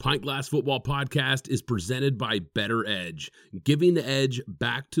Pint Glass Football Podcast is presented by Better Edge, giving the edge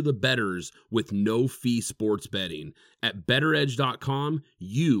back to the bettors with no-fee sports betting. At betteredge.com,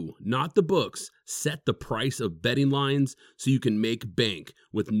 you, not the books, set the price of betting lines so you can make bank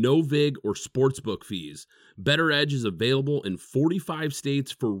with no vig or sportsbook fees. Better Edge is available in 45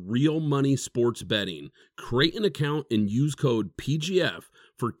 states for real money sports betting. Create an account and use code PGF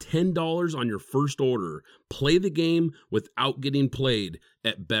for $10 on your first order. Play the game without getting played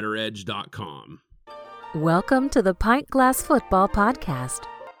at betteredge.com. Welcome to the Pint Glass Football Podcast.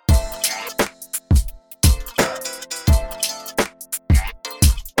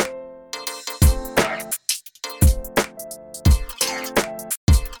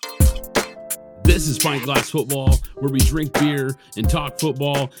 This is Pint Glass Football, where we drink beer and talk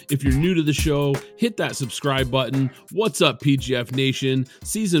football. If you're new to the show, hit that subscribe button. What's up, PGF Nation?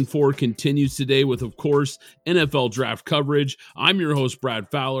 Season 4 continues today with, of course, NFL draft coverage. I'm your host, Brad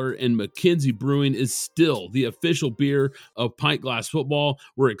Fowler, and Mackenzie Brewing is still the official beer of Pint Glass Football.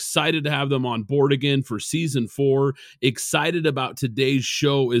 We're excited to have them on board again for Season 4. Excited about today's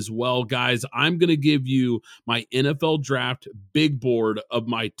show as well, guys. I'm going to give you my NFL draft big board of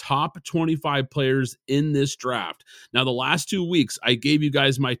my top 25 players in this draft. Now, the last 2 weeks, I gave you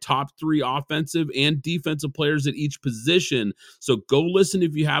guys my top 3 offensive and defensive players at each position. So go listen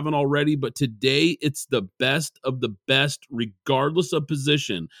if you haven't already. But today, it's the best of the best, regardless of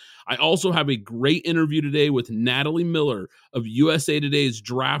position. I also have a great interview today with Natalie Miller of USA Today's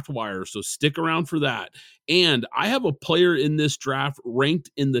Draft Wire. So stick around for that. And I have a player in this draft ranked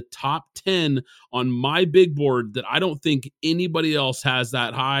in the top 10 on my big board that I don't think anybody else has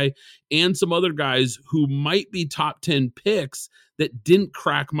that high, and some other guys who might be top 10 picks that didn't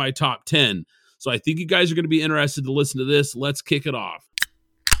crack my top 10. So I think you guys are going to be interested to listen to this. Let's kick it off.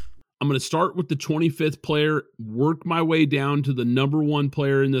 I'm going to start with the 25th player, work my way down to the number 1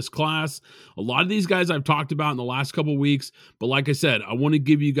 player in this class. A lot of these guys I've talked about in the last couple of weeks, but like I said, I want to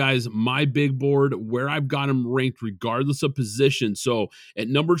give you guys my big board where I've got them ranked regardless of position. So at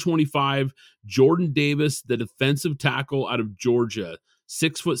number 25, Jordan Davis, the defensive tackle out of Georgia,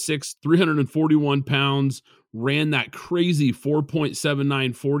 6'6", 341 pounds, ran that crazy 4.79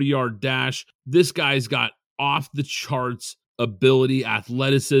 40-yard dash. This guy's got off the charts ability,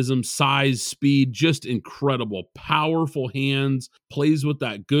 athleticism, size, speed, just incredible. Powerful hands, plays with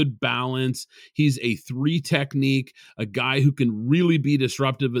that good balance. He's a 3 technique, a guy who can really be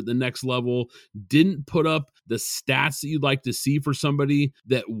disruptive at the next level. Didn't put up the stats that you'd like to see for somebody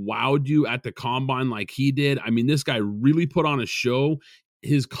that wowed you at the combine like he did. I mean, this guy really put on a show.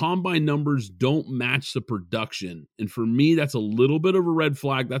 His combine numbers don't match the production. And for me, that's a little bit of a red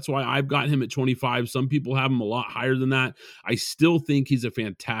flag. That's why I've got him at 25. Some people have him a lot higher than that. I still think he's a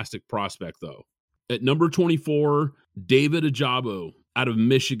fantastic prospect, though. At number 24, David Ojabo out of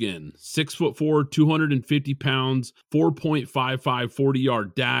Michigan, 6'4", 250 pounds, 4.55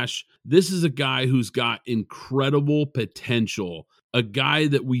 40-yard dash. This is a guy who's got incredible potential. A guy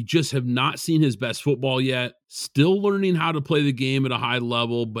that we just have not seen his best football yet, still learning how to play the game at a high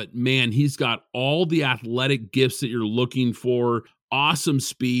level, but man, he's got all the athletic gifts that you're looking for. Awesome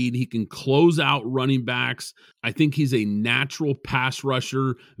speed. He can close out running backs. I think he's a natural pass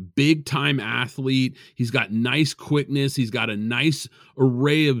rusher, big time athlete. He's got nice quickness. He's got a nice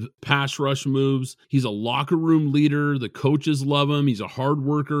array of pass rush moves. He's a locker room leader. The coaches love him. He's a hard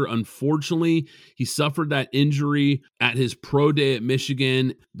worker. Unfortunately, he suffered that injury at his pro day at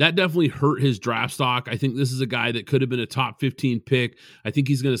Michigan. That definitely hurt his draft stock. I think this is a guy that could have been a top 15 pick. I think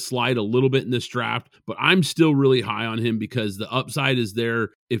he's going to slide a little bit in this draft, but I'm still really high on him because the upside is there.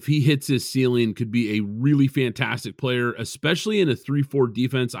 If he hits his ceiling, could be a really fantastic player, especially in a 3-4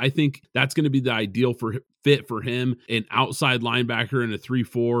 defense. I think that's going to be the ideal fit for him, an outside linebacker in a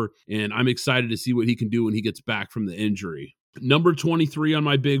 3-4, and I'm excited to see what he can do when he gets back from the injury. Number 23 on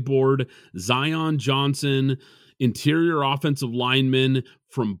my big board, Zion Johnson, interior offensive lineman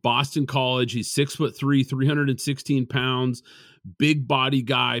from Boston College. He's 6'3", 316 pounds. Big body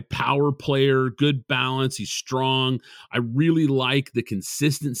guy, power player, good balance. He's strong. I really like the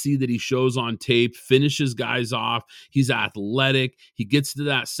consistency that he shows on tape, finishes guys off. He's athletic. He gets to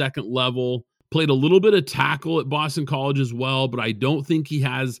that second level. Played a little bit of tackle at Boston College as well, but I don't think he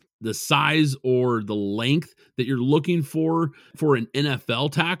has the size or the length that you're looking for an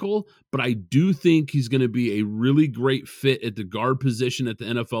NFL tackle, but I do think he's going to be a really great fit at the guard position at the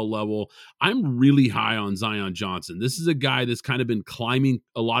NFL level. I'm really high on Zion Johnson. This is a guy that's kind of been climbing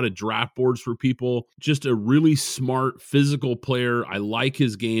a lot of draft boards for people. Just a really smart, physical player. I like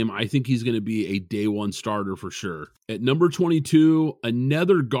his game. I think he's going to be a day one starter for sure. At number 22,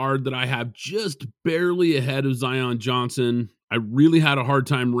 another guard that I have just barely ahead of Zion Johnson. I really had a hard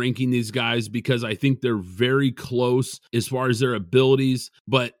time ranking these guys because I think they're very close as far as their abilities,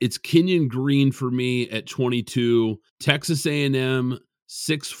 but it's Kenyon Green for me at 22, Texas A&M,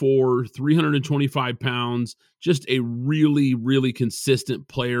 6'4", 325 pounds, just a really, really consistent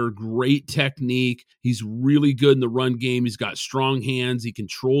player, great technique. He's really good in the run game. He's got strong hands. He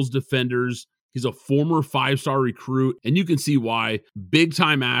controls defenders. He's a former 5-star recruit, and you can see why.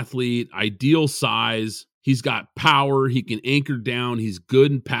 Big-time athlete, ideal size. He's got power. He can anchor down. He's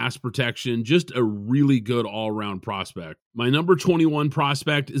good in pass protection. Just a really good all-around prospect. My number 21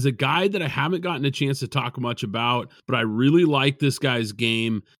 prospect is a guy that I haven't gotten a chance to talk much about, but I really like this guy's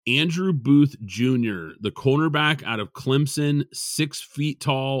game. Andrew Booth Jr., the cornerback out of Clemson, 6 feet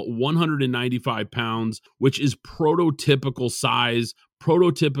tall, 195 pounds, which is prototypical size,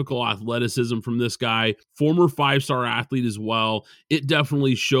 prototypical athleticism from this guy, former 5-star athlete as well. It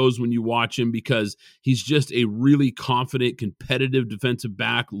definitely shows when you watch him because he's just a really confident, competitive defensive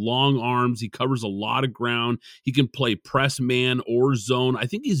back, long arms. He covers a lot of ground. He can play press man or zone. I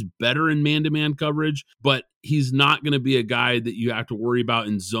think he's better in man-to-man coverage, but he's not going to be a guy that you have to worry about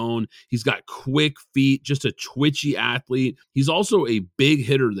in zone. He's got quick feet, just a twitchy athlete. He's also a big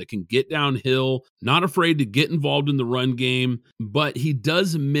hitter that can get downhill, not afraid to get involved in the run game, but he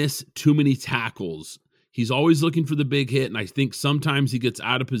does miss too many tackles. He's always looking for the big hit, and I think sometimes he gets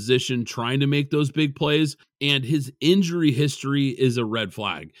out of position trying to make those big plays, and his injury history is a red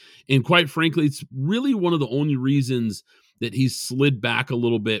flag. And quite frankly, it's really one of the only reasons that he's slid back a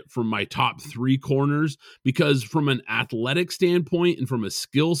little bit from my top 3 corners, because from an athletic standpoint and from a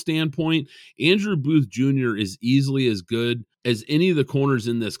skill standpoint, Andrew Booth Jr. is easily as good as any of the corners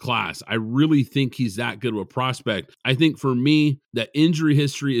in this class. I really think he's that good of a prospect. I think for me, that injury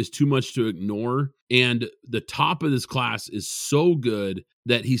history is too much to ignore, and the top of this class is so good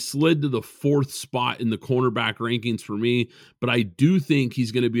that he slid to the 4th spot in the cornerback rankings for me. But I do think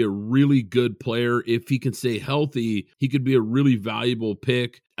he's going to be a really good player. If he can stay healthy, he could be a really valuable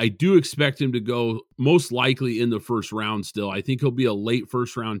pick. I do expect him to go most likely in the 1st round still. I think he'll be a late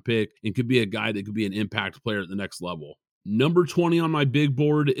 1st round pick and could be a guy that could be an impact player at the next level. Number 20 on my big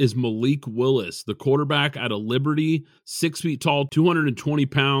board is Malik Willis, the quarterback out of Liberty, 6 feet tall, 220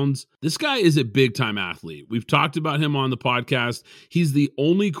 pounds. This guy is a big-time athlete. We've talked about him on the podcast. He's the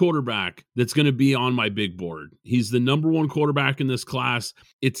only quarterback that's going to be on my big board. He's the number 1 quarterback in this class.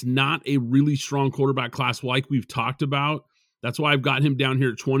 It's not a really strong quarterback class like we've talked about. That's why I've got him down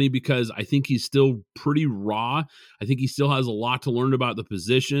here at 20, because I think he's still pretty raw. I think he still has a lot to learn about the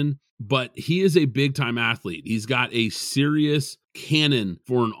position, but he is a big-time athlete. He's got a serious cannon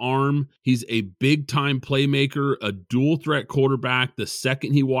for an arm. He's a big-time playmaker, a dual-threat quarterback. The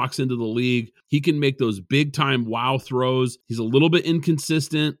second he walks into the league, he can make those big-time wow throws. He's a little bit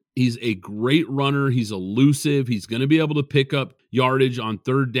inconsistent. He's a great runner. He's elusive. He's going to be able to pick up yardage on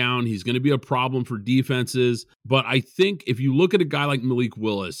 3rd down. He's going to be a problem for defenses. But I think if you look at a guy like Malik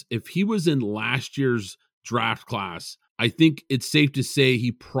Willis, if he was in last year's draft class, I think it's safe to say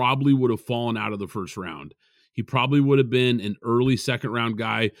he probably would have fallen out of the 1st round. He probably would have been an early 2nd round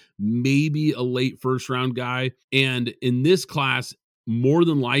guy, maybe a late 1st round guy. And in this class, more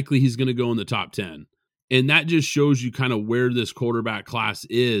than likely, he's going to go in the top 10. And that just shows you kind of where this quarterback class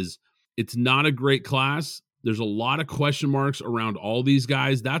is. It's not a great class. There's a lot of question marks around all these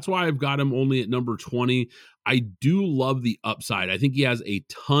guys. That's why I've got him only at number 20. I do love the upside. I think he has a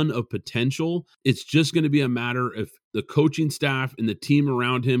ton of potential. It's just going to be a matter if the coaching staff and the team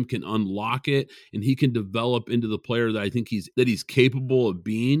around him can unlock it and he can develop into the player that I think he's capable of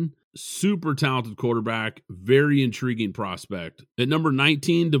being. Super talented quarterback, very intriguing prospect. At number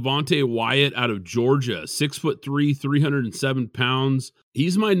 19, Devonte Wyatt out of Georgia, 6'3", 307 pounds.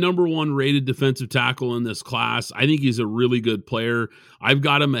 He's my number 1 rated defensive tackle in this class. I think he's a really good player. I've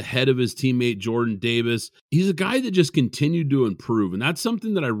got him ahead of his teammate Jordan Davis. He's a guy that just continued to improve, and that's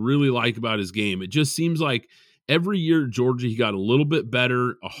something that I really like about his game. It just seems like every year at Georgia, he got a little bit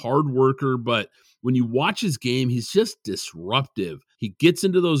better, a hard worker, but when you watch his game, he's just disruptive. He gets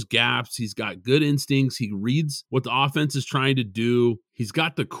into those gaps. He's got good instincts. He reads what the offense is trying to do. He's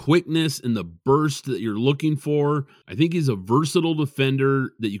got the quickness and the burst that you're looking for. I think he's a versatile defender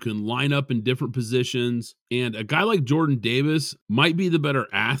that you can line up in different positions. And a guy like Jordan Davis might be the better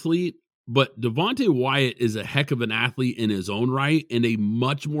athlete, but Devonte Wyatt is a heck of an athlete in his own right and a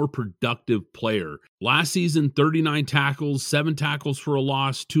much more productive player. Last season, 39 tackles, 7 tackles for a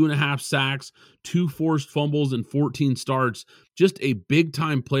loss, 2.5 sacks, 2 forced fumbles, and 14 starts. Just a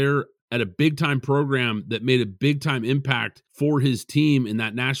big-time player at a big-time program that made a big-time impact for his team in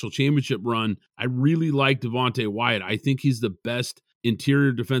that national championship run. I really like Devonte Wyatt. I think he's the best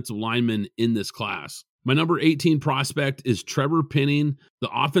interior defensive lineman in this class. My number 18 prospect is Trevor Penning, the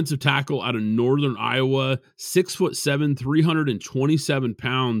offensive tackle out of Northern Iowa, 6'7", 327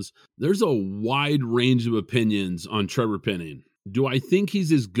 pounds. There's a wide range of opinions on Trevor Penning. Do I think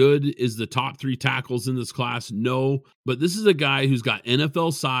he's as good as the top 3 tackles in this class? No, but this is a guy who's got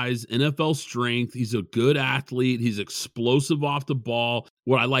NFL size, NFL strength. He's a good athlete. He's explosive off the ball.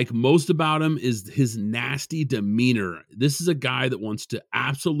 What I like most about him is his nasty demeanor. This is a guy that wants to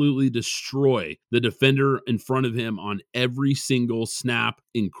absolutely destroy the defender in front of him on every single snap.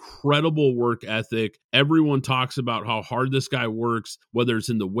 Incredible work ethic. Everyone talks about how hard this guy works, whether it's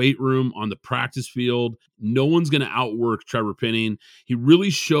in the weight room, on the practice field. No one's going to outwork Trevor Penning. He really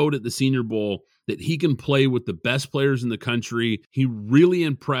showed at the Senior Bowl that he can play with the best players in the country. He really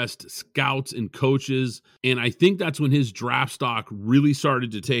impressed scouts and coaches, and I think that's when his draft stock really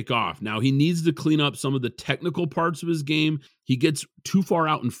started to take off. Now, he needs to clean up some of the technical parts of his game. He gets too far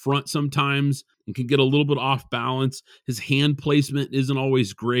out in front sometimes and can get a little bit off balance. His hand placement isn't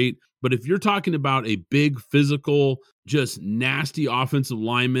always great, but if you're talking about a big, physical, just nasty offensive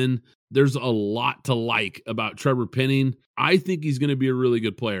lineman, there's a lot to like about Trevor Penning. I think he's going to be a really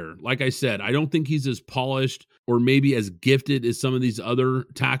good player. Like I said, I don't think he's as polished or maybe as gifted as some of these other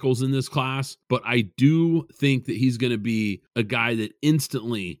tackles in this class, but I do think that he's going to be a guy that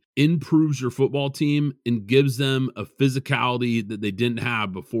instantly improves your football team and gives them a physicality that they didn't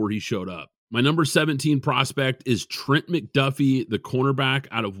have before he showed up. My number 17 prospect is Trent McDuffie, the cornerback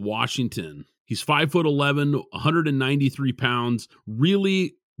out of Washington. He's 5'11", 193 pounds,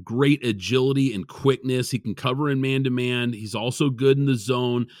 really great agility and quickness. He can cover in man-to-man. He's also good in the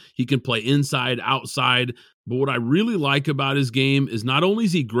zone. He can play inside, outside. But what I really like about his game is not only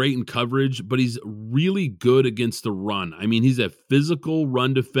is he great in coverage, but he's really good against the run. I mean, he's a physical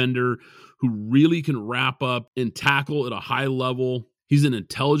run defender who really can wrap up and tackle at a high level. He's an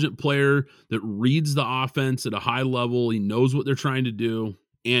intelligent player that reads the offense at a high level. He knows what they're trying to do.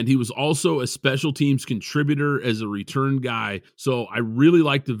 And he was also a special teams contributor as a return guy. So I really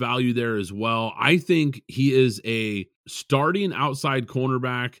like the value there as well. I think he is a starting outside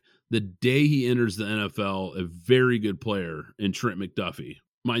cornerback the day he enters the NFL, a very good player in Trent McDuffie.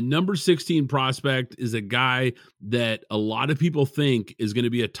 My number 16 prospect is a guy that a lot of people think is going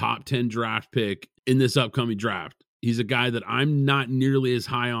to be a top 10 draft pick in this upcoming draft. He's a guy that I'm not nearly as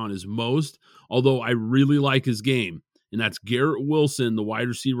high on as most, although I really like his game. And that's Garrett Wilson, the wide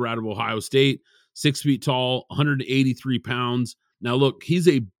receiver out of Ohio State, 6 feet tall, 183 pounds. Now, look, he's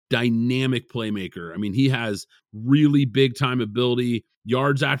a dynamic playmaker. I mean, he has really big time ability,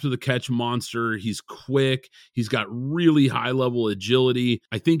 yards after the catch monster. He's quick. He's got really high level agility.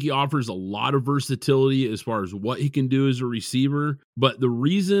 I think he offers a lot of versatility as far as what he can do as a receiver. But the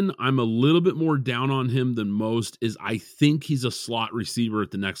reason I'm a little bit more down on him than most is I think he's a slot receiver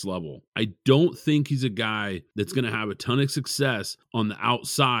at the next level. I don't think he's a guy that's going to have a ton of success on the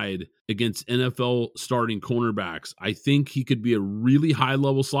outside against NFL starting cornerbacks. I think he could be a really high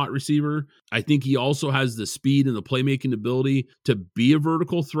level slot receiver. I think he also has the speed and the playmaking ability to be a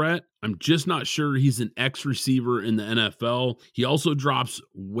vertical threat. I'm just not sure he's an X receiver in the NFL. He also drops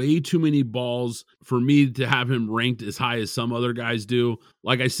way too many balls for me to have him ranked as high as some other guys do.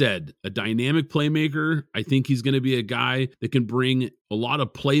 Like I said, a dynamic playmaker. I think he's going to be a guy that can bring a lot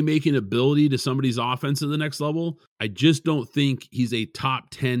of playmaking ability to somebody's offense at the next level. I just don't think he's a top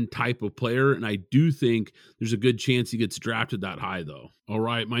 10 type of player, and I do think there's a good chance he gets drafted that high, though. All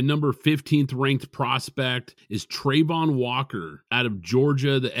right, my number 15th ranked prospect is Travon Walker out of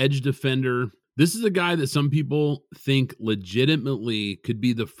Georgia, the edge defender. This is a guy that some people think legitimately could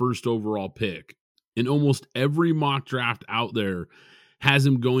be the first overall pick. In almost every mock draft out there has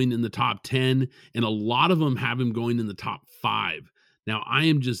him going in the top 10, and a lot of them have him going in the top 5. Now, I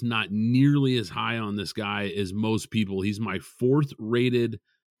am just not nearly as high on this guy as most people. He's my 4th rated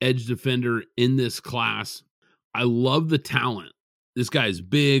edge defender in this class. I love the talent. This guy is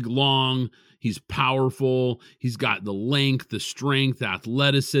big, long, he's powerful, he's got the length, the strength,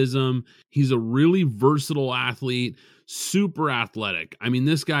 athleticism. He's a really versatile athlete, super athletic. I mean,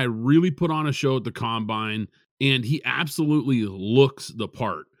 this guy really put on a show at the combine, and he absolutely looks the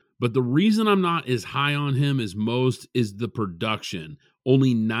part. But the reason I'm not as high on him as most is the production.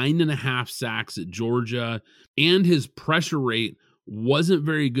 Only 9.5 sacks at Georgia, and his pressure rate wasn't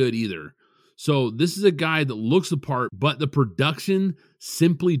very good either. So this is a guy that looks the part, but the production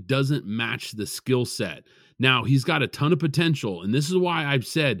simply doesn't match the skill set. Now, he's got a ton of potential, and this is why I've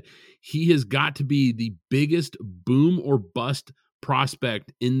said he has got to be the biggest boom or bust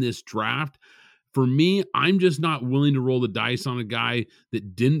prospect in this draft. For me, I'm just not willing to roll the dice on a guy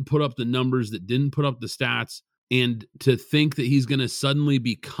that didn't put up the numbers, that didn't put up the stats And to think that he's going to suddenly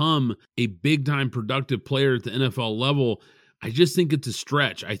become a big-time productive player at the NFL level, I just think it's a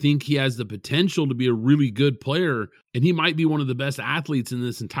stretch. I think he has the potential to be a really good player, and he might be one of the best athletes in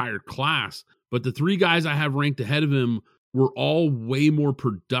this entire class. But the 3 guys I have ranked ahead of him were all way more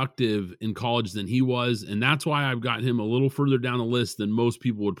productive in college than he was, and that's why I've got him a little further down the list than most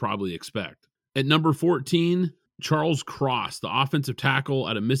people would probably expect. At number 14, Charles Cross, the offensive tackle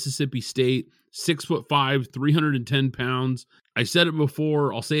out of Mississippi State, 6'5", 310 pounds. I said it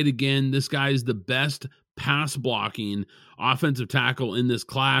before, I'll say it again. This guy is the best pass blocking offensive tackle in this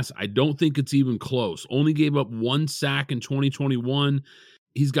class. I don't think it's even close. Only gave up 1 sack in 2021.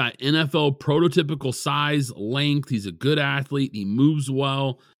 He's got NFL prototypical size, length. He's a good athlete. He moves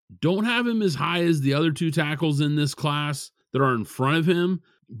well. Don't have him as high as the other 2 tackles in this class that are in front of him,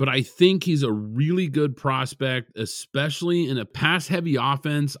 but I think he's a really good prospect, especially in a pass-heavy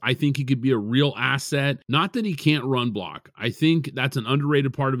offense. I think he could be a real asset. Not that he can't run block. I think that's an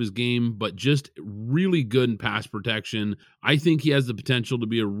underrated part of his game, but just really good in pass protection. I think he has the potential to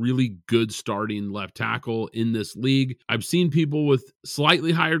be a really good starting left tackle in this league. I've seen people with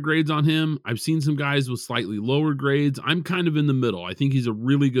slightly higher grades on him. I've seen some guys with slightly lower grades. I'm kind of in the middle. I think he's a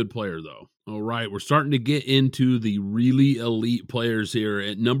really good player, though. All right, we're starting to get into the really elite players here.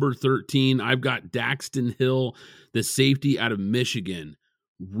 At number 13, I've got Daxton Hill, the safety out of Michigan.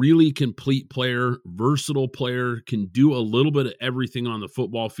 Really complete player, versatile player, can do a little bit of everything on the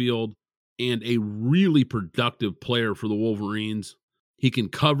football field, and a really productive player for the Wolverines. He can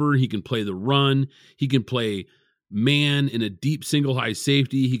cover, he can play the run, he can play man in a deep single high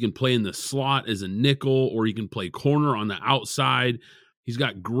safety, he can play in the slot as a nickel, or he can play corner on the outside. He's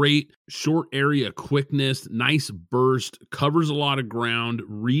got great short area quickness, nice burst, covers a lot of ground,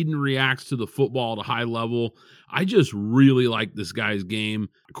 read and reacts to the football at a high level. I just really like this guy's game.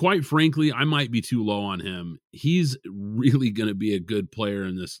 Quite frankly, I might be too low on him. He's really going to be a good player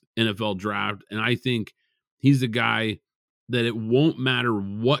in this NFL draft, and I think he's a guy that it won't matter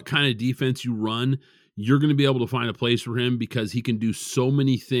what kind of defense you run, you're going to be able to find a place for him because he can do so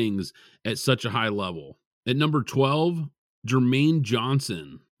many things at such a high level. At number 12, Jermaine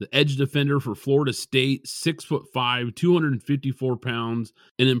Johnson, the edge defender for Florida State, 6'5", 254 pounds,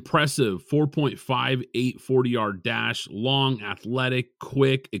 an impressive 4.58 40-yard dash, long, athletic,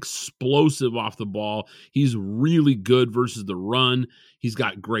 quick, explosive off the ball. He's really good versus the run. He's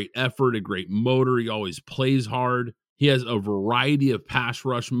got great effort, a great motor. He always plays hard. He has a variety of pass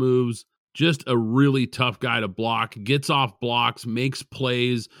rush moves. Just a really tough guy to block, gets off blocks, makes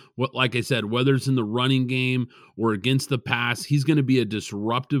plays. Like I said, whether it's in the running game or against the pass, he's going to be a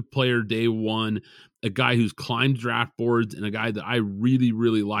disruptive player day one, a guy who's climbed draft boards, and a guy that I really,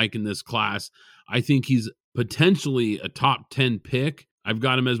 really like in this class. I think he's potentially a top 10 pick. I've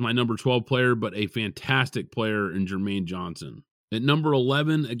got him as my number 12 player, but a fantastic player in Jermaine Johnson. At number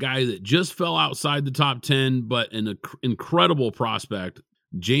 11, a guy that just fell outside the top 10, but an incredible prospect,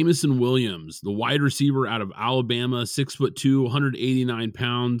 Jameson Williams, the wide receiver out of Alabama, 6'2", 189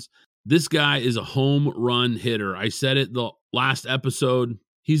 pounds. This guy is a home run hitter. I said it the last episode.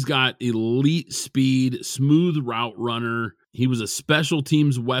 He's got elite speed, smooth route runner. He was a special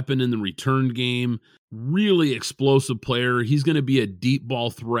teams weapon in the return game. Really explosive player. He's going to be a deep ball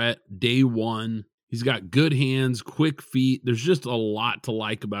threat day one. He's got good hands, quick feet. There's just a lot to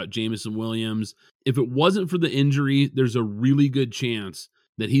like about Jameson Williams. If it wasn't for the injury, there's a really good chance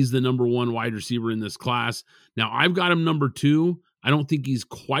that he's the number 1 wide receiver in this class. Now, I've got him number 2. I don't think he's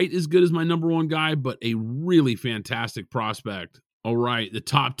quite as good as my number 1 guy, but a really fantastic prospect. All right, the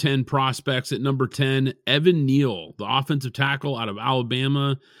top 10 prospects at number 10, Evan Neal, the offensive tackle out of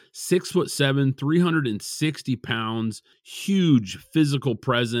Alabama, 6'7", 360 pounds, huge physical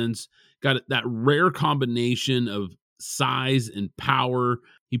presence, got that rare combination of size and power.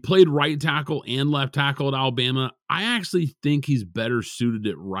 He played right tackle and left tackle at Alabama. I actually think he's better suited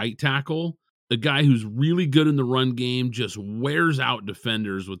at right tackle. A guy who's really good in the run game, just wears out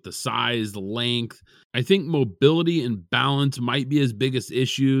defenders with the size, the length. I think mobility and balance might be his biggest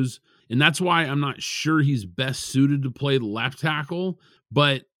issues, and that's why I'm not sure he's best suited to play left tackle,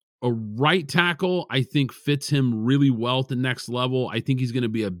 but a right tackle, I think, fits him really well at the next level. I think he's going to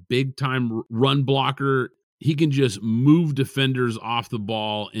be a big-time run blocker. He can just move defenders off the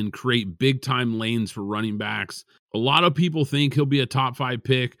ball and create big-time lanes for running backs. A lot of people think he'll be a top 5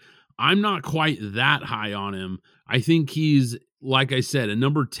 pick. I'm not quite that high on him. I think he's, like I said, a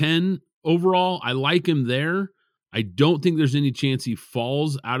number 10 overall. I like him there. I don't think there's any chance he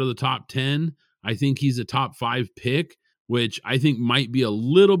falls out of the top 10. I think he's a top 5 pick, which I think might be a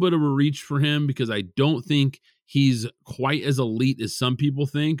little bit of a reach for him because I don't think he's quite as elite as some people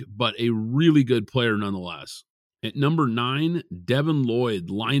think, but a really good player nonetheless. At number 9, Devin Lloyd,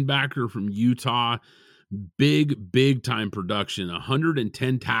 linebacker from Utah. Big time production.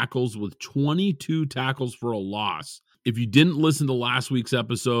 110 tackles with 22 tackles for a loss. If you didn't listen to last week's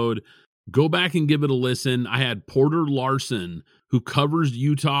episode, go back and give it a listen. I had Porter Larson, who covers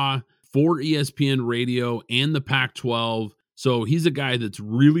Utah for ESPN Radio and the Pac-12. So he's a guy that's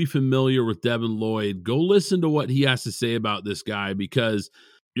really familiar with Devin Lloyd. Go listen to what he has to say about this guy, because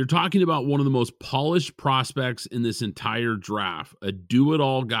you're talking about one of the most polished prospects in this entire draft. A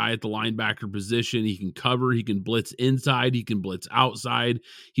do-it-all guy at the linebacker position. He can cover, he can blitz inside, he can blitz outside.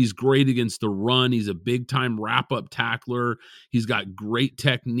 He's great against the run. He's a big-time wrap-up tackler. He's got great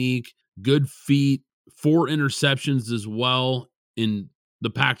technique, good feet, 4 interceptions as well in the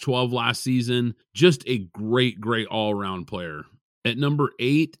Pac-12 last season. Just a great all-around player. At number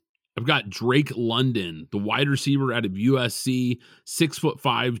 8, I've got Drake London, the wide receiver out of USC,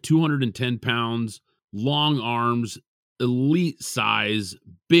 6'5", 210 pounds, long arms, elite size,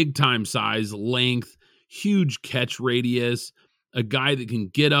 big time size, length, huge catch radius, a guy that can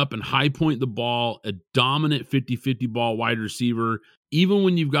get up and high point the ball, a dominant 50-50 ball wide receiver. Even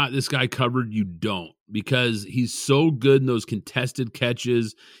when you've got this guy covered, you don't, because he's so good in those contested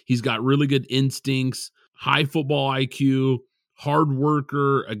catches. He's got really good instincts, high football IQ, hard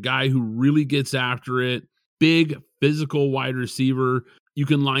worker, a guy who really gets after it, big physical wide receiver. You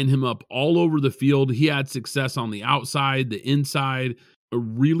can line him up all over the field. He had success on the outside, the inside, a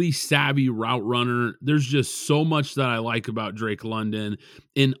really savvy route runner. There's just so much that I like about Drake London.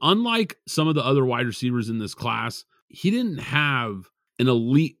 And unlike some of the other wide receivers in this class, he didn't have an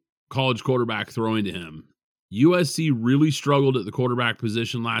elite college quarterback throwing to him. USC really struggled at the quarterback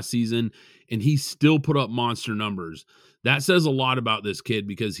position last season, and he still put up monster numbers. That says a lot about this kid,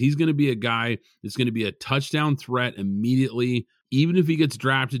 because he's going to be a guy that's going to be a touchdown threat immediately, even if he gets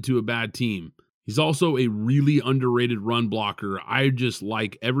drafted to a bad team. He's also a really underrated run blocker. I just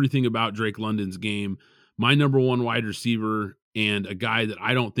like everything about Drake London's game. My number 1 wide receiver, and a guy that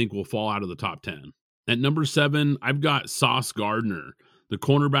I don't think will fall out of the top 10. At number 7, I've got Sauce Gardner, the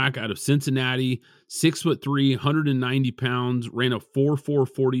cornerback out of Cincinnati, 6'3", 190 pounds, ran a 4.4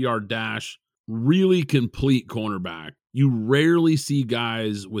 40-yard dash. Really complete cornerback. You rarely see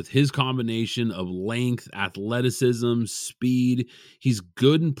guys with his combination of length, athleticism, speed. He's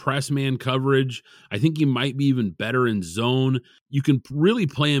good in press man coverage. I think he might be even better in zone. You can really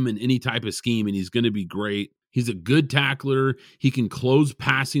play him in any type of scheme, and he's going to be great. He's a good tackler. He can close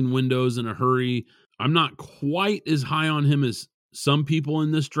passing windows in a hurry. I'm not quite as high on him as some people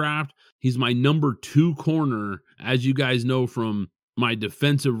in this draft. He's my number 2 corner, as you guys know from my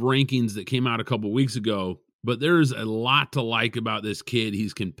defensive rankings that came out a couple weeks ago. But there's a lot to like about this kid.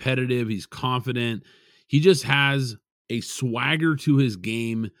 He's competitive. He's confident. He just has a swagger to his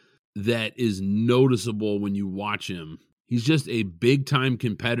game that is noticeable when you watch him. He's just a big-time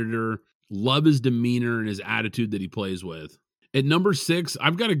competitor. Love his demeanor and his attitude that he plays with. At number 6,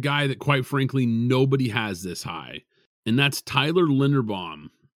 I've got a guy that, quite frankly, nobody has this high, and that's Tyler Linderbaum,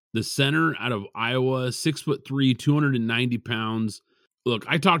 the center out of Iowa, 6'3", 290 pounds. Look,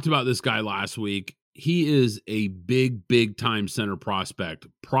 I talked about this guy last week. He is a big time center prospect.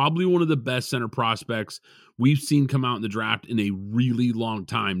 Probably one of the best center prospects we've seen come out in the draft in a really long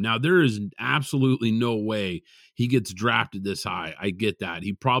time. Now, there is absolutely no way he gets drafted this high. I get that.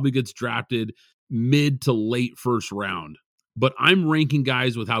 He probably gets drafted mid to late first round. But I'm ranking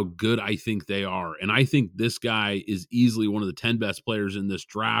guys with how good I think they are. And I think this guy is easily one of the 10 best players in this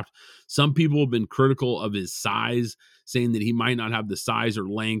draft. Some people have been critical of his size, saying that he might not have the size or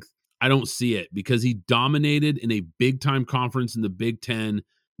length. I don't see it, because he dominated in a big-time conference in the Big Ten.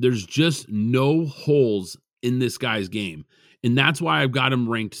 There's just no holes in this guy's game. And that's why I've got him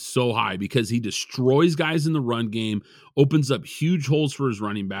ranked so high, because he destroys guys in the run game, opens up huge holes for his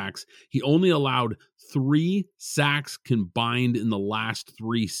running backs. He only allowed 3 sacks combined in the last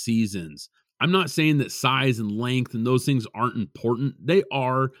 3 seasons. I'm not saying that size and length and those things aren't important. They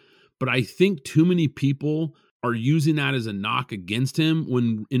are, but I think too many people are using that as a knock against him,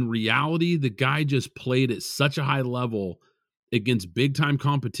 when in reality, the guy just played at such a high level against big time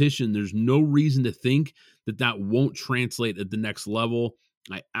competition. There's no reason to think that that won't translate at the next level.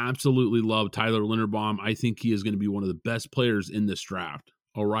 I absolutely love Tyler Linderbaum. I think he is going to be one of the best players in this draft.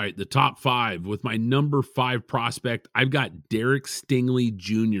 All right, the top 5. With my number 5 prospect, I've got Derek Stingley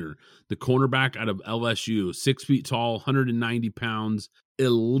Jr., the cornerback out of LSU, 6 feet tall, 190 pounds,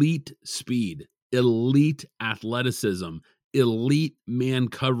 elite speed, elite athleticism, elite man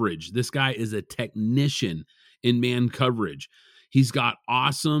coverage. This guy is a technician in man coverage. He's got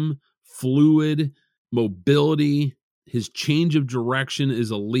awesome, fluid mobility. His change of direction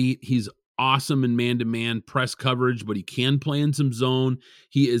is elite. He's awesome in man-to-man press coverage, but he can play in some zone.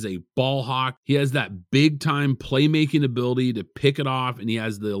 He is a ball hawk. He has that big-time playmaking ability to pick it off, and he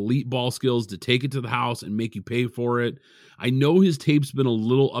has the elite ball skills to take it to the house and make you pay for it. I know his tape's been a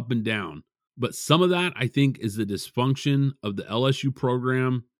little up and down, but some of that, I think, is the dysfunction of the LSU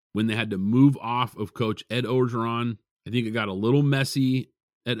program when they had to move off of Coach Ed Orgeron. I think it got a little messy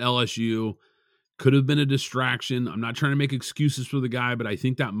at LSU. Could have been a distraction. I'm not trying to make excuses for the guy, but I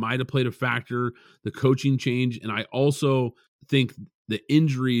think that might have played a factor, the coaching change. And I also think the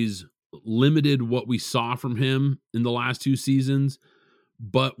injuries limited what we saw from him in the last 2 seasons.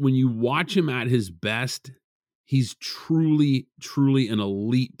 But when you watch him at his best, he's truly, truly an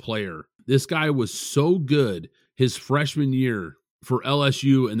elite player. This guy was so good his freshman year for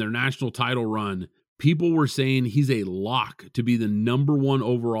LSU and their national title run. People were saying he's a lock to be the number 1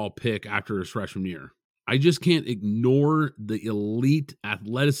 overall pick after his freshman year. I just can't ignore the elite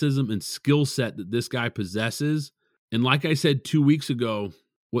athleticism and skill set that this guy possesses. And like I said 2 weeks ago,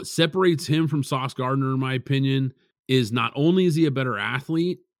 what separates him from Sauce Gardner, in my opinion, is not only is he a better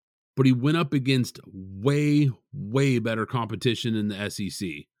athlete, but he went up against way, way better competition in the SEC.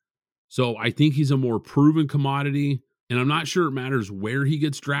 So I think he's a more proven commodity. And I'm not sure it matters where he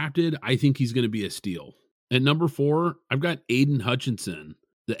gets drafted. I think he's going to be a steal. At number 4, I've got Aiden Hutchinson,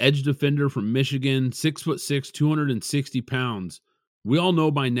 the edge defender from Michigan, 6'6", 260 pounds. We all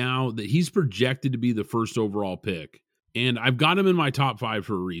know by now that he's projected to be the first overall pick. And I've got him in my top 5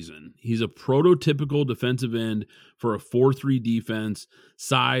 for a reason. He's a prototypical defensive end for a 4-3 defense,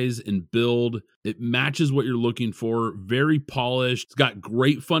 size and build. It matches what you're looking for. Very polished. It's got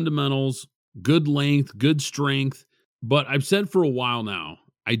great fundamentals, good length, good strength. But I've said for a while now,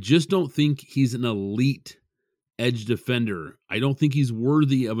 I just don't think he's an elite edge defender. I don't think he's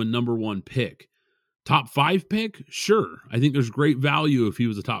worthy of a number 1 pick. Top 5 pick? Sure. I think there's great value if he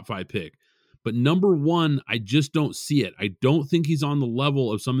was a top 5 pick. But number 1, I just don't see it. I don't think he's on the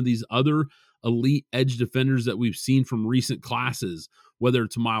level of some of these other elite edge defenders that we've seen from recent classes, whether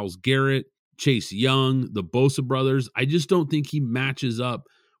it's Myles Garrett, Chase Young, the Bosa brothers. I just don't think he matches up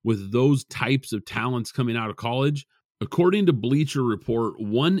with those types of talents coming out of college. According to Bleacher Report,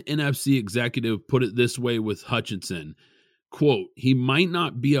 one NFC executive put it this way with Hutchinson, quote, "He might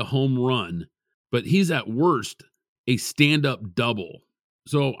not be a home run, but he's at worst a stand-up double."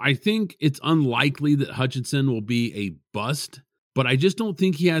 So I think it's unlikely that Hutchinson will be a bust, but I just don't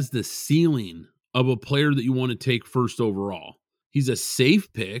think he has the ceiling of a player that you want to take first overall. He's a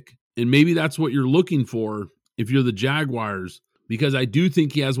safe pick, and maybe that's what you're looking for if you're the Jaguars, because I do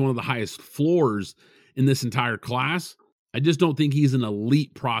think he has one of the highest floors in this entire class. I just don't think he's an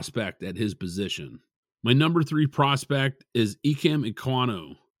elite prospect at his position. My number 3 prospect is Ikem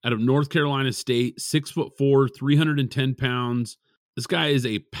Ekwonu out of North Carolina State, 6'4", 310 pounds. This guy is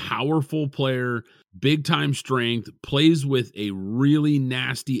a powerful player, big time strength, plays with a really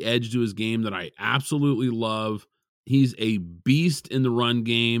nasty edge to his game that I absolutely love. He's a beast in the run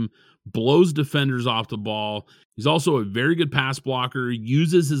game, blows defenders off the ball. He's also a very good pass blocker,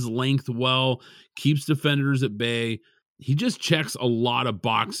 uses his length well, keeps defenders at bay. He just checks a lot of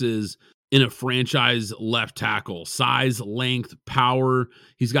boxes in a franchise left tackle. Size, length, power.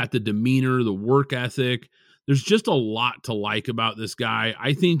 He's got the demeanor, the work ethic. There's just a lot to like about this guy.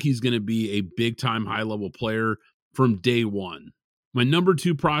 I think he's going to be a big-time high-level player from day one. My number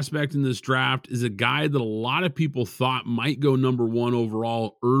 2 prospect in this draft is a guy that a lot of people thought might go number 1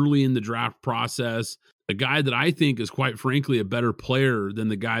 overall early in the draft process. A guy that I think is, quite frankly, a better player than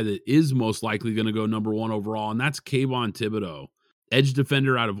the guy that is most likely going to go number 1 overall, and that's Kayvon Thibodeaux. Edge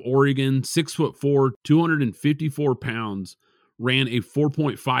defender out of Oregon, 6'4", 254 pounds, ran a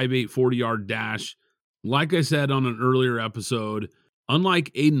 4.58 40-yard dash. Like I said on an earlier episode,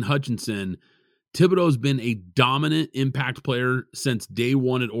 unlike Aiden Hutchinson, Thibodeaux's been a dominant impact player since day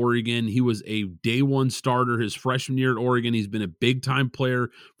one at Oregon. He was a day 1 starter his freshman year at Oregon. He's been a big-time player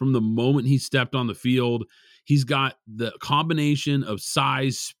from the moment he stepped on the field. He's got the combination of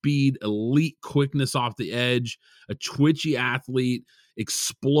size, speed, elite quickness off the edge, a twitchy athlete,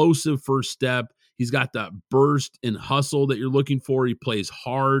 explosive first step. He's got that burst and hustle that you're looking for. He plays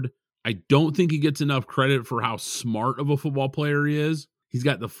hard. I don't think he gets enough credit for how smart of a football player he is. He's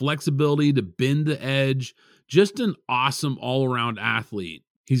got the flexibility to bend the edge. Just an awesome all-around athlete.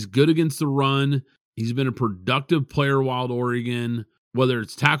 He's good against the run. He's been a productive player while at Oregon, whether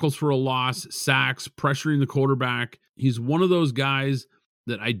it's tackles for a loss, sacks, pressuring the quarterback. He's one of those guys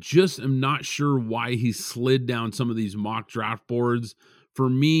that I just am not sure why he slid down some of these mock draft boards. For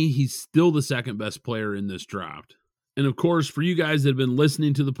me, he's still the second best player in this draft. And of course, for you guys that have been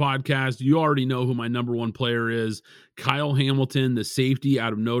listening to the podcast, you already know who my number one player is. Kyle Hamilton, the safety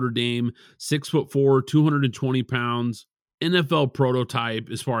out of Notre Dame, 6'4", 220 pounds. NFL prototype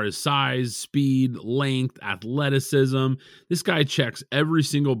as far as size, speed, length, athleticism. This guy checks every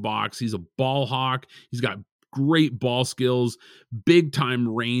single box. He's a ball hawk. He's got great ball skills, big time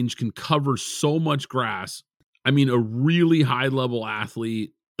range, can cover so much grass. I mean, a really high level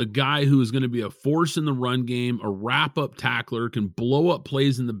athlete, a guy who is going to be a force in the run game, a wrap up tackler, can blow up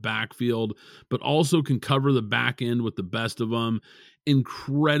plays in the backfield, but also can cover the back end with the best of them.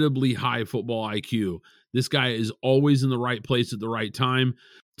 Incredibly high football IQ. This guy is always in the right place at the right time.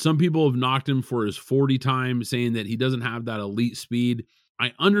 Some people have knocked him for his 40 time, saying that he doesn't have that elite speed.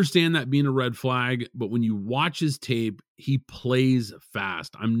 I understand that being a red flag, but when you watch his tape, he plays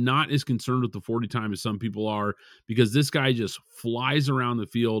fast. I'm not as concerned with the 40 time as some people are, because this guy just flies around the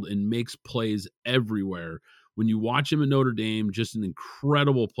field and makes plays everywhere. When you watch him at Notre Dame, just an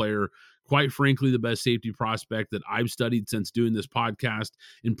incredible player. Quite frankly, the best safety prospect that I've studied since doing this podcast,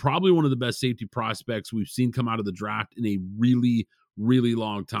 and probably one of the best safety prospects we've seen come out of the draft in a really, really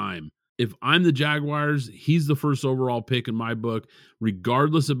long time. If I'm the Jaguars, he's the first overall pick in my book,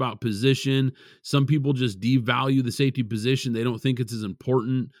 regardless about position. Some people just devalue the safety position. They don't think it's as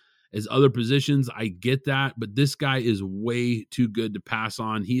important as other positions. I get that, but this guy is way too good to pass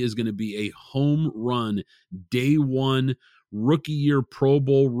on. He is going to be a home run day one, rookie year, Pro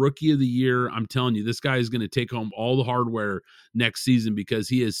Bowl, rookie of the year. I'm telling you, this guy is going to take home all the hardware next season because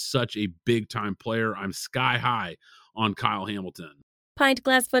he is such a big time player. I'm sky high on Kyle Hamilton. Pint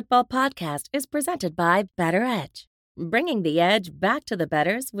Glass Football Podcast is presented by Better Edge, bringing the edge back to the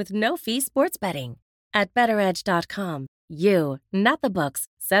bettors with no-fee sports betting. At BetterEdge.com, you, not the books,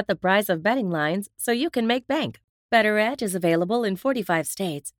 set the price of betting lines so you can make bank. Better Edge is available in 45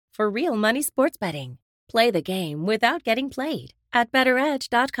 states for real money sports betting. Play the game without getting played at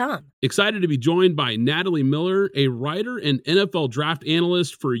BetterEdge.com. Excited to be joined by Natalie Miller, a writer and NFL draft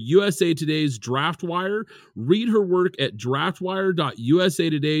analyst for USA Today's DraftWire. Read her work at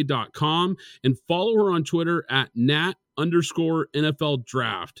draftwire.usatoday.com and follow her on Twitter at @Nat_NFL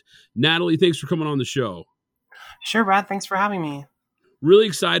Draft. Natalie, thanks for coming on the show. Sure, Brad. Thanks for having me. Really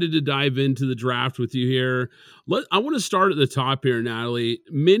excited to dive into the draft with you here. I want to start at the top here, Natalie.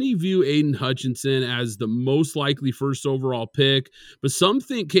 Many view Aiden Hutchinson as the most likely first overall pick, but some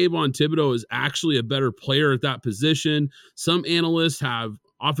think Kayvon Thibodeaux is actually a better player at that position. Some analysts have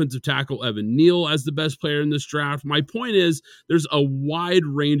offensive tackle Evan Neal as the best player in this draft. My point is there's a wide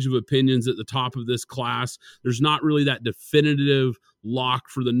range of opinions at the top of this class. There's not really that definitive lock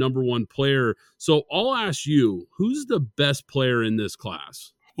for the number one player. So I'll ask you, who's the best player in this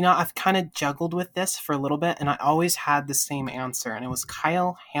class? You know, I've kind of juggled with this for a little bit, and I always had the same answer, and it was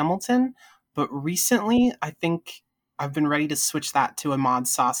Kyle Hamilton. But recently, I think I've been ready to switch that to Ahmad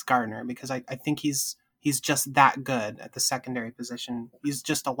Sauce Gardner, because I think he's just that good at the secondary position. He's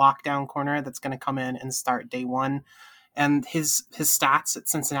just a lockdown corner that's going to come in and start day one. And his stats at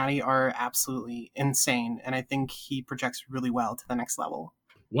Cincinnati are absolutely insane. And I think he projects really well to the next level.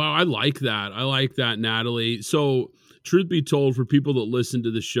 Wow, I like that. I like that, Natalie. So, truth be told, for people that listen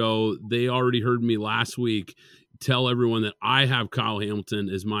to the show, they already heard me last week tell everyone that I have Kyle Hamilton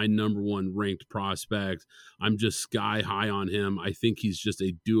as my number one ranked prospect. I'm just sky high on him. I think he's just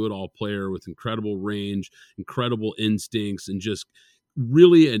a do-it-all player with incredible range, incredible instincts, and just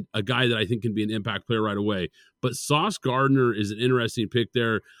really a guy that I think can be an impact player right away. But Sauce Gardner is an interesting pick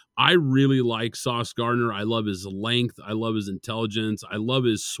there. I really like Sauce Gardner. I love his length. I love his intelligence. I love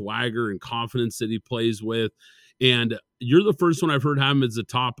his swagger and confidence that he plays with. And you're the first one I've heard have him as a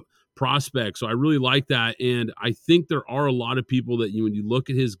top prospect. So I really like that. And I think there are a lot of people that when you look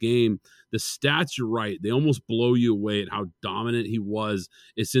at his game, the stats, you're right, they almost blow you away at how dominant he was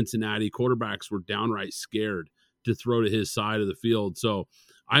at Cincinnati. Quarterbacks were downright scared to throw to his side of the field. So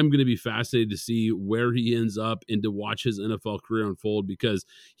I'm going to be fascinated to see where he ends up and to watch his NFL career unfold, because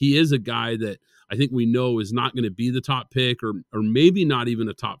he is a guy that I think we know is not going to be the top pick, or maybe not even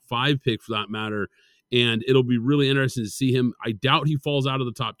a top 5 pick for that matter. And it'll be really interesting to see him. I doubt he falls out of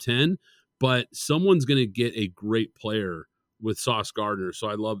the top 10, but someone's going to get a great player with Sauce Gardner. So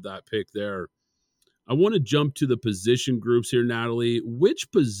I love that pick there. I want to jump to the position groups here, Natalie. Which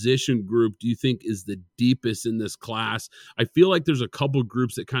position group do you think is the deepest in this class? I feel like there's a couple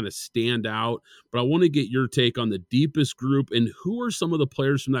groups that kind of stand out, but I want to get your take on the deepest group, and who are some of the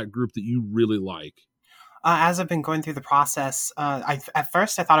players from that group that you really like? As I've been going through the process, at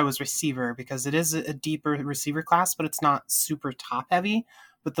first I thought it was receiver, because it is a deeper receiver class, but it's not super top heavy.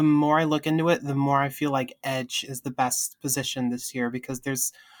 But the more I look into it, the more I feel like edge is the best position this year, because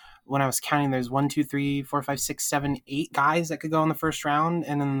there's when I was counting, there's 1, 2, 3, 4, 5, 6, 7, 8 guys that could go in the first round.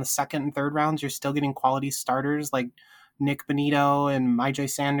 And then in the second and third rounds, you're still getting quality starters like Nick Bonito and Myjai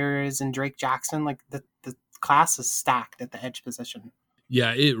Sanders and Drake Jackson. Like the class is stacked at the edge position.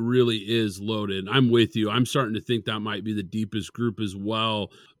 Yeah, it really is loaded. I'm with you. I'm starting to think that might be the deepest group as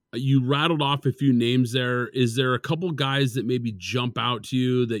well. You rattled off a few names there. Is there a couple guys that maybe jump out to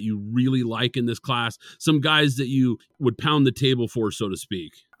you that you really like in this class? Some guys that you would pound the table for, so to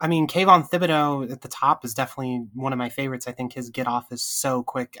speak? I mean, Kayvon Thibodeau at the top is definitely one of my favorites. I think his get off is so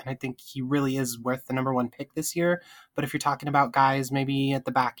quick, and I think he really is worth the number 1 pick this year. But if you're talking about guys maybe at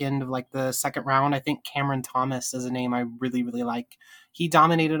the back end of like the second round, I think Cameron Thomas is a name I really, really like. He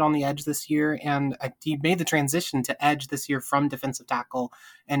dominated on the edge this year, and he made the transition to edge this year from defensive tackle,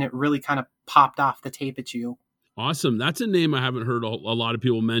 and it really kind of popped off the tape at you. Awesome. That's a name I haven't heard a lot of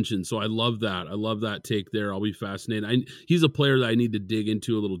people mention, so I love that. I love that take there. I'll be fascinated. He's a player that I need to dig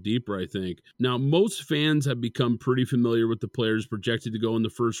into a little deeper, I think. Now, most fans have become pretty familiar with the players projected to go in the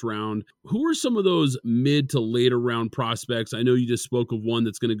first round. Who are some of those mid to later round prospects? I know you just spoke of one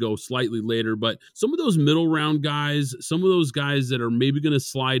that's going to go slightly later, but some of those middle round guys, some of those guys that are maybe going to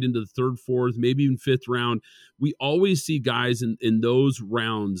slide into the third, fourth, maybe even fifth round, we always see guys in those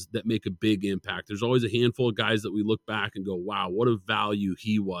rounds that make a big impact. There's always a handful of guys that we look back and go, wow, what a value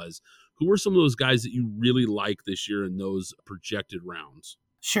he was. Who are some of those guys that you really like this year in those projected rounds?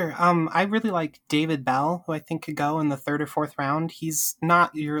 Sure. I really like David Bell, who I think could go in the third or fourth round. He's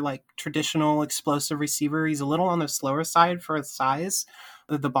not your like traditional explosive receiver. He's a little on the slower side for his size.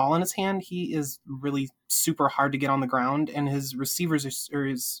 The ball in his hand, he is really super hard to get on the ground, and his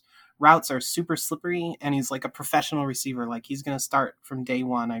his routes are super slippery, and he's like a professional receiver. Like he's going to start from day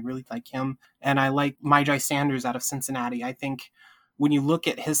one. I really like him. And I like Myjai Sanders out of Cincinnati. I think when you look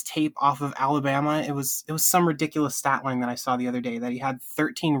at his tape off of Alabama, it was some ridiculous stat line that I saw the other day that he had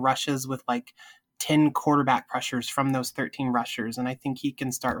 13 rushes with like 10 quarterback pressures from those 13 rushers. And I think he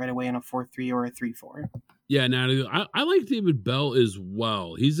can start right away in a 4-3 or a 3-4. Yeah, Natalie, I like David Bell as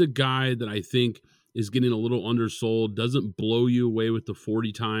well. He's a guy that I think is getting a little undersold, doesn't blow you away with the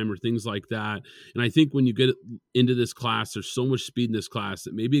 40 time or things like that. And I think when you get into this class, there's so much speed in this class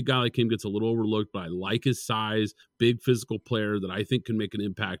that maybe a guy like him gets a little overlooked, but I like his size, big physical player that I think can make an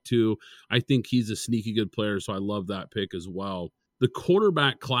impact too. I think he's a sneaky good player, so I love that pick as well. The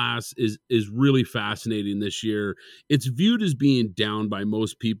quarterback class is really fascinating this year. It's viewed as being down by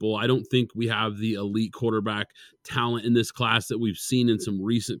most people. I don't think we have the elite quarterback talent in this class that we've seen in some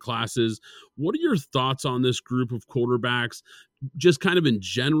recent classes. What are your thoughts on this group of quarterbacks, just kind of in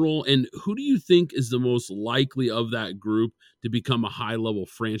general? And who do you think is the most likely of that group to become a high-level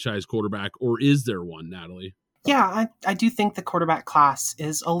franchise quarterback, or is there one, Natalie? Yeah, I do think the quarterback class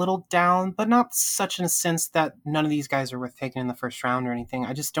is a little down, but not such in a sense that none of these guys are worth taking in the first round or anything.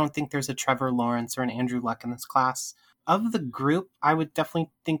 I just don't think there's a Trevor Lawrence or an Andrew Luck in this class. Of the group, I would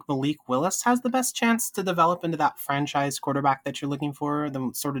definitely think Malik Willis has the best chance to develop into that franchise quarterback that you're looking for, the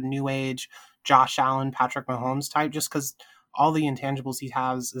sort of new age Josh Allen, Patrick Mahomes type, just because all the intangibles he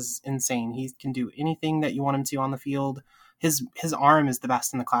has is insane. He can do anything that you want him to on the field. His arm is the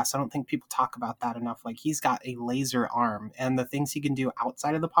best in the class. I don't think people talk about that enough. Like he's got a laser arm, and the things he can do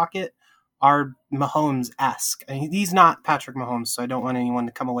outside of the pocket are Mahomes-esque. I mean, he's not Patrick Mahomes, so I don't want anyone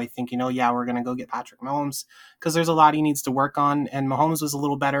to come away thinking, oh yeah, we're going to go get Patrick Mahomes, because there's a lot he needs to work on, and Mahomes was a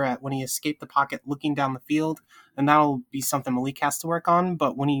little better at when he escaped the pocket looking down the field, and that'll be something Malik has to work on.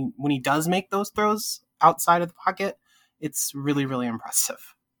 But when he does make those throws outside of the pocket, it's really, really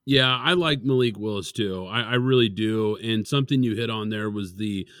impressive. Yeah, I like Malik Willis too. I really do. And something you hit on there was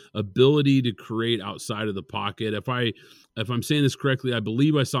the ability to create outside of the pocket. If I'm saying this correctly, I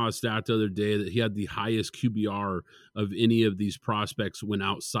believe I saw a stat the other day that he had the highest QBR of any of these prospects when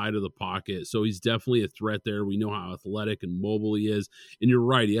outside of the pocket. So he's definitely a threat there. We know how athletic and mobile he is. And you're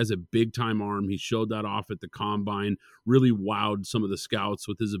right, he has a big time arm. He showed that off at the combine, really wowed some of the scouts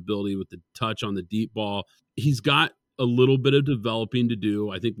with his ability with the touch on the deep ball. He's got a little bit of developing to do.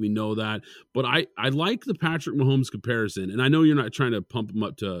 I think we know that. But I like the Patrick Mahomes comparison. And I know you're not trying to pump him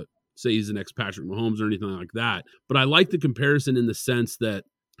up to say he's the next Patrick Mahomes or anything like that. But I like the comparison in the sense that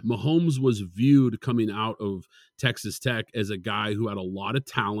Mahomes was viewed coming out of Texas Tech as a guy who had a lot of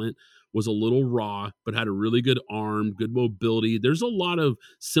talent, was a little raw, but had a really good arm, good mobility. There's a lot of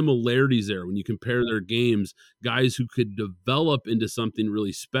similarities there when you compare their games. Guys who could develop into something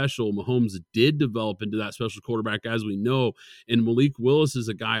really special. Mahomes did develop into that special quarterback, as we know. And Malik Willis is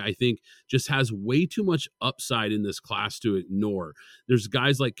a guy I think just has way too much upside in this class to ignore. There's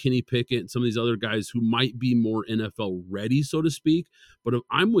guys like Kenny Pickett and some of these other guys who might be more NFL ready, so to speak. But if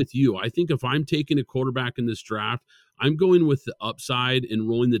I'm with you, I think if I'm taking a quarterback in this draft, I'm going with the upside and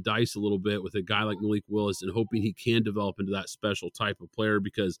rolling the dice a little bit with a guy like Malik Willis and hoping he can develop into that special type of player,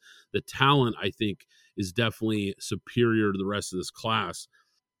 because the talent, I think, is definitely superior to the rest of this class.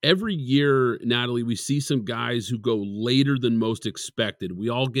 Every year, Natalie, we see some guys who go later than most expected. We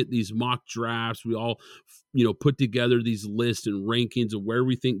all get these mock drafts. We all, put together these lists and rankings of where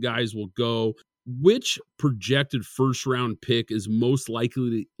we think guys will go. Which projected first round pick is most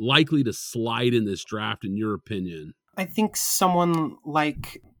likely to slide in this draft, in your opinion? I think someone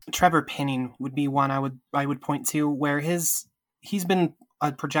like Trevor Penning would be one I would point to, where he's been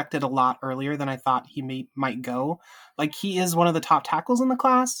projected a lot earlier than I thought he might go. Like, he is one of the top tackles in the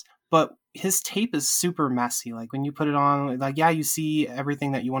class, but his tape is super messy. Like, when you put it on, like, yeah, you see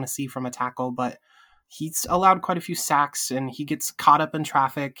everything that you want to see from a tackle, but he's allowed quite a few sacks and he gets caught up in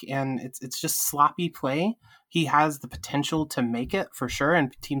traffic, and it's just sloppy play. He has the potential to make it for sure,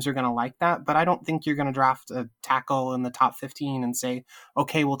 and teams are going to like that. But I don't think you're going to draft a tackle in the top 15 and say,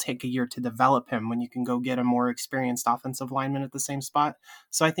 okay, we'll take a year to develop him, when you can go get a more experienced offensive lineman at the same spot.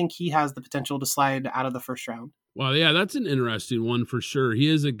 So I think he has the potential to slide out of the first round. Well, yeah, that's an interesting one for sure. He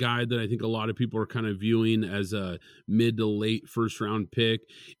is a guy that I think a lot of people are kind of viewing as a mid to late first round pick.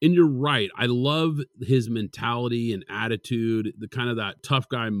 And you're right. I love his mentality and attitude, the kind of that tough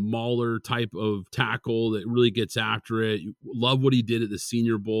guy mauler type of tackle that really gets after it. You love what he did at the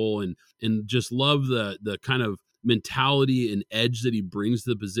Senior Bowl, and just love the kind of mentality and edge that he brings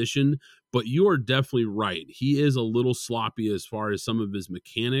to the position. But you are definitely right. He is a little sloppy as far as some of his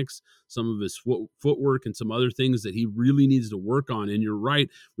mechanics, some of his footwork, and some other things that he really needs to work on. And you're right.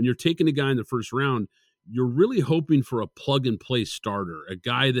 When you're taking a guy in the first round, you're really hoping for a plug and play starter, a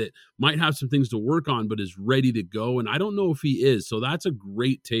guy that might have some things to work on, but is ready to go. And I don't know if he is. So that's a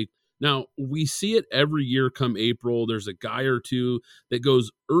great take. Now, we see it every year come April. There's a guy or two that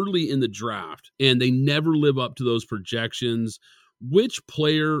goes early in the draft, and they never live up to those projections. Which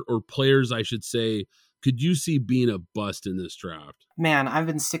player, or players, I should say, could you see being a bust in this draft? Man, I've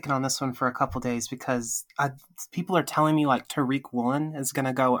been sticking on this one for a couple days because people are telling me like Tariq Woolen is going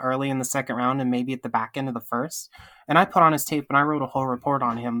to go early in the second round and maybe at the back end of the first. And I put on his tape and I wrote a whole report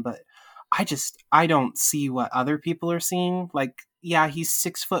on him, but I don't see what other people are seeing. Like, yeah, he's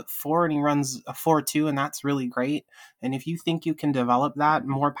 6'4" and he runs a 4.2, and that's really great. And if you think you can develop that,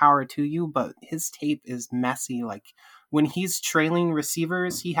 more power to you. But his tape is messy. Like, when he's trailing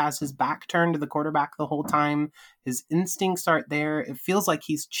receivers, he has his back turned to the quarterback the whole time. His instincts aren't there. It feels like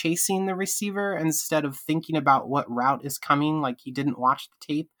he's chasing the receiver instead of thinking about what route is coming. Like, he didn't watch the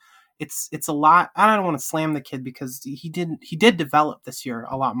tape. It's a lot. I don't want to slam the kid because he did develop this year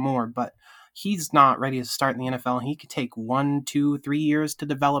a lot more, but he's not ready to start in the NFL. He could take 1, 2, 3 years to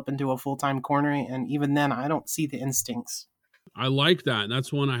develop into a full-time corner, and even then, I don't see the instincts. I like that.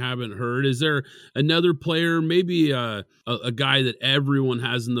 That's one I haven't heard. Is there another player, maybe a guy that everyone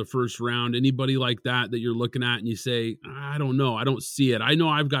has in the first round, anybody like that you're looking at and you say, I don't know, I don't see it? I know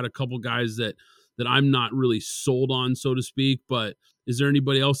I've got a couple guys that I'm not really sold on, so to speak, but is there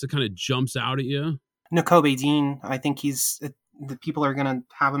anybody else that kind of jumps out at you? Nakobe Dean, I think the people are going to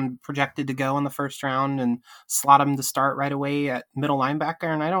have him projected to go in the first round and slot him to start right away at middle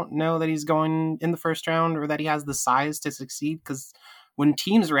linebacker. And I don't know that he's going in the first round or that he has the size to succeed, because when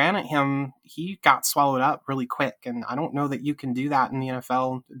teams ran at him, he got swallowed up really quick. And I don't know that you can do that in the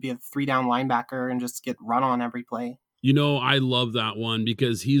NFL, be a 3-down linebacker and just get run on every play. You know, I love that one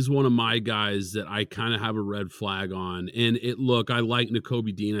because he's one of my guys that I kind of have a red flag on. And I like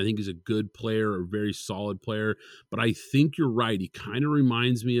Nakobe Dean. I think he's a good player, a very solid player. But I think you're right. He kind of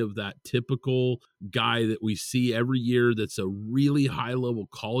reminds me of that typical guy that we see every year that's a really high-level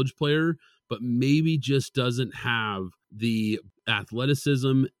college player, but maybe just doesn't have the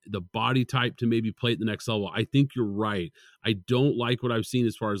athleticism, the body type to maybe play at the next level. I think you're right. I don't like what I've seen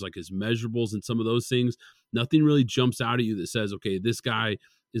as far as like his measurables and some of those things. Nothing really jumps out at you that says, okay, this guy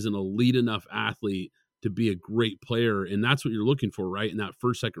is an elite enough athlete to be a great player. And that's what you're looking for, right? In that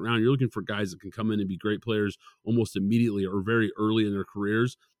first, second round, you're looking for guys that can come in and be great players almost immediately or very early in their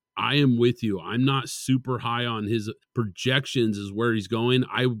careers. I am with you. I'm not super high on his projections as where he's going.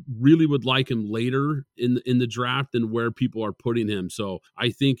 I really would like him later in the draft than where people are putting him. So I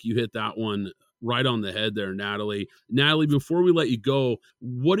think you hit that one right on the head there, Natalie. Natalie, before we let you go,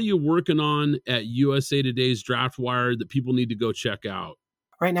 what are you working on at USA Today's Draft Wire that people need to go check out?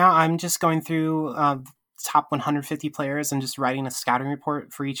 Right now, I'm just going through top 150 players and just writing a scouting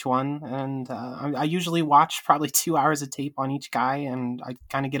report for each one. And I usually watch probably 2 hours of tape on each guy, and I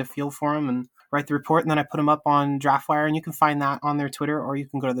kind of get a feel for him and write the report, and then I put them up on DraftWire, and you can find that on their Twitter, or you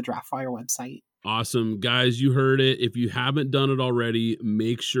can go to the DraftWire website. Awesome. Guys, you heard it. If you haven't done it already,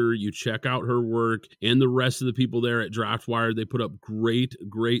 make sure you check out her work and the rest of the people there at DraftWire. They put up great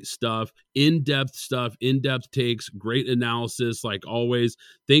stuff, in-depth takes, great analysis like always.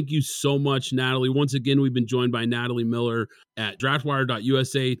 Thank you so much, Natalie. Once again, we've been joined by Natalie Miller at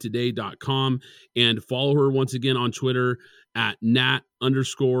draftwire.usatoday.com, and follow her once again on Twitter at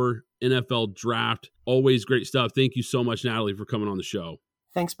 @nat_NFL draft. Always great stuff. Thank you so much, Natalie, for coming on the show.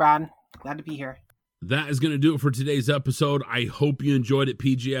 Thanks, Brad. Glad to be here. That is going to do it for today's episode. I hope you enjoyed it,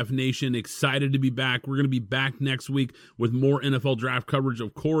 PGF Nation. Excited to be back. We're going to be back next week with more NFL draft coverage,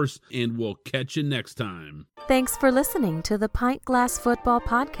 of course, and we'll catch you next time. Thanks for listening to the Pint Glass Football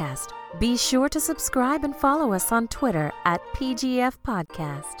Podcast. Be sure to subscribe and follow us on Twitter at PGF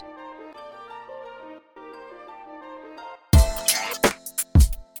Podcast.